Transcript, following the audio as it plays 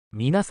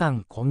皆さ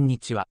んこんに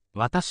ちは。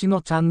私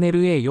のチャンネ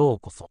ルへよう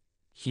こそ。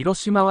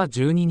広島は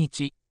12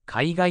日、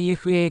海外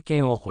FA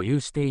権を保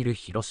有している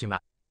広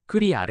島、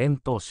九里亞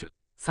投手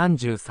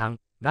33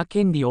が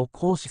権利を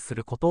行使す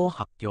ることを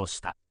発表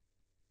した。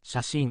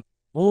写真、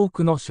多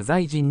くの取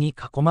材陣に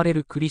囲まれ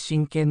る九里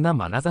真剣な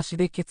眼差し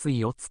で決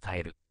意を伝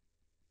える。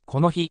こ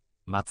の日、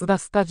マツダ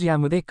スタジア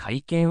ムで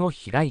会見を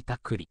開いた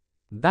九里。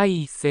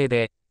第一声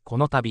で、こ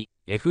の度、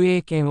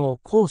FA 権を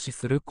行使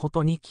するこ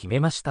とに決め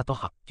ましたと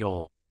発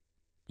表。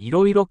い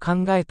ろいろ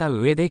考えた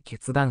上で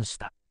決断し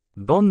た。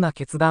どんな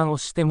決断を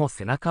しても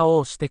背中を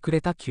押してく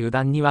れた球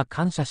団には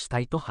感謝した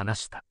いと話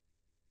した。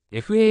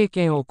FA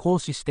権を行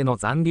使しての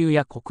残留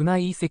や国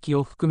内移籍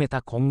を含め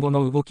た今後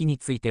の動きに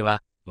ついて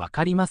は、わ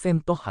かりませ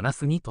んと話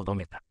すにとど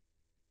めた。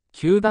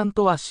球団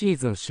とはシー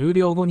ズン終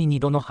了後に2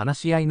度の話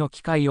し合いの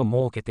機会を設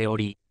けてお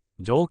り、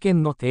条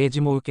件の提示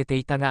も受けて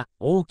いたが、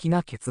大き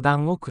な決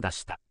断を下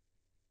した。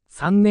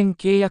3年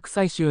契約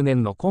最終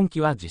年の今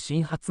季は自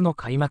身初の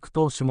開幕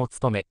投手も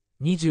務め、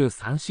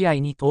23試合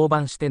に登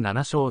板して7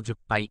勝10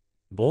敗、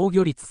防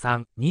御率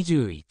3、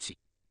21。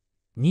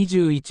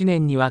21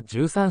年には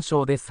13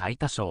勝で最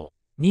多勝、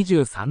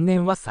23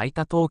年は最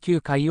多投球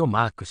回を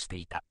マークして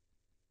いた。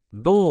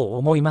どう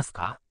思います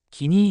か？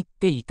気に入っ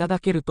ていただ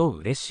けると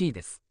嬉しい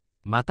です。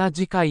また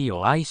次回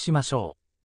お会いしましょう。